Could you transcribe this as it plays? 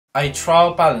A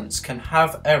trial balance can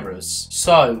have errors.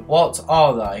 So, what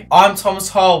are they? I'm Thomas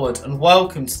Harwood and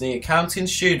welcome to the Accounting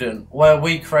Student, where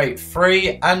we create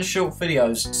free and short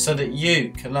videos so that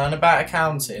you can learn about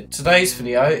accounting. Today's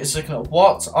video is looking at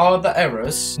what are the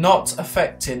errors not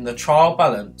affecting the trial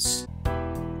balance.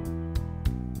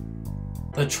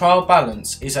 The trial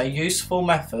balance is a useful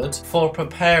method for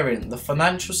preparing the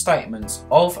financial statements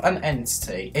of an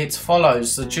entity. It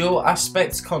follows the dual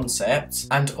aspect concept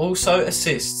and also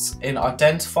assists in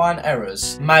identifying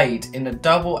errors made in the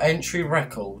double entry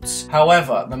records.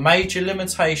 However, the major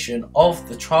limitation of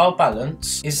the trial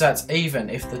balance is that even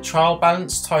if the trial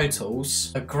balance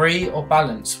totals agree or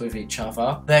balance with each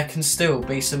other, there can still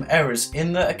be some errors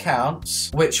in the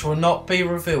accounts which will not be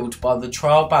revealed by the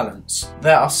trial balance.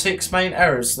 There are 6 main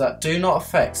errors that do not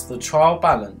affect the trial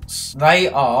balance. They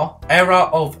are error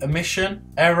of omission,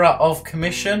 error of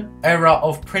commission, error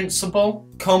of principal,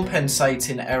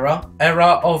 compensating error,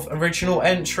 error of original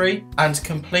entry, and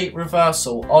complete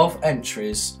reversal of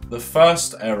entries. The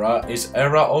first error is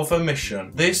error of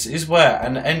omission. This is where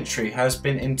an entry has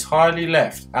been entirely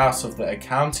left out of the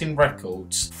accounting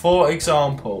records. For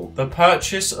example, the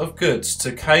purchase of goods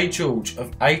to K.George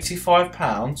of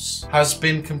 £85 has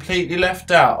been completely left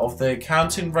out of the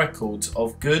accounting records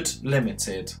of Good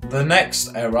Limited. The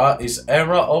next error is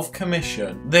error of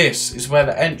commission. This is where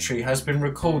the entry has been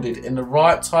recorded in the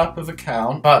right type of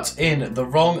account but in the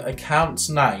wrong account's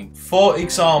name. For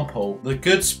example, the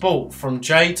goods bought from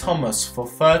J.Tomas for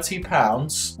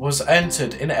 £30 was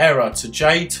entered in error to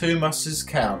J.Tomas's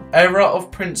account. Error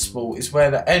of principal is where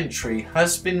the entry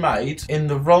has been made in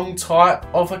the wrong type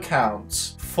of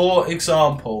account. For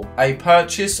example, a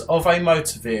purchase of a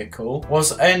motor vehicle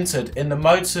was entered in the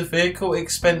motor vehicle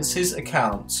expenses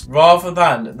account rather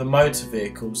than the motor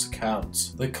vehicles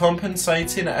account. The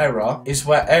compensating error is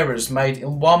where errors made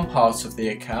in one part of the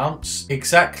account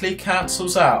exactly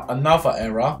cancels out another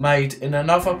error made in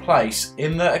another place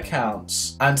in the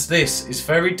accounts, and this is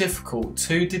very difficult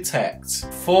to detect.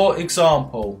 For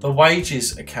example, the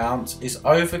wages account is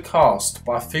overcast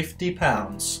by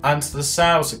 £50 and the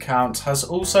sales account has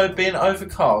also been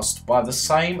overcast by the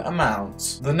same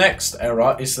amount. The next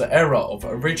error is the error of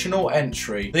original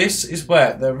entry. This is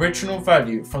where the original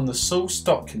value from the source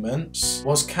documents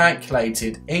was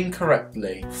calculated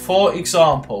incorrectly. For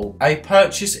example, a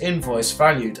purchase invoice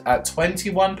valued at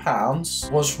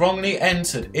 £21 was wrongly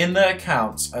entered in the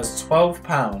accounts as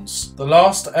 £12. The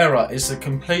last error is the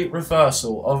complete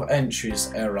reversal of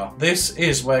entries error. This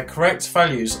is where correct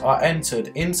values are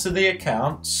entered into the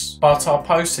accounts but are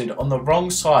posted on the wrong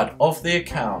side of the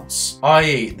accounts,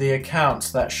 i.e. the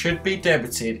account that should be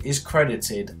debited is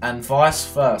credited and vice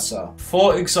versa.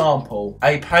 For example,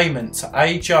 a payment to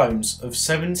A.Jones of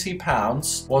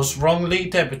 £70 was wrongly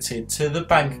debited to the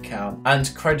bank account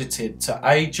and credited to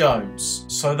A.Jones.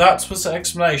 So that was the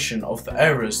explanation of the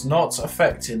errors not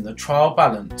affecting the trial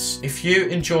balance. If you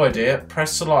enjoyed it,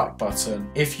 press the like button.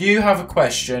 If you have a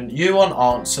question you want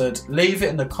answered, leave it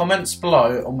in the comments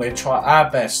below and we'll try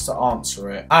our best to answer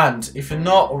it. And if you're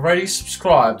not already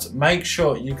subscribed, make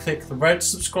sure you click the red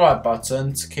subscribe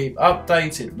button to keep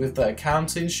updated with the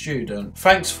Accounting Student.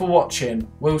 Thanks for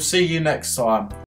watching. We'll see you next time.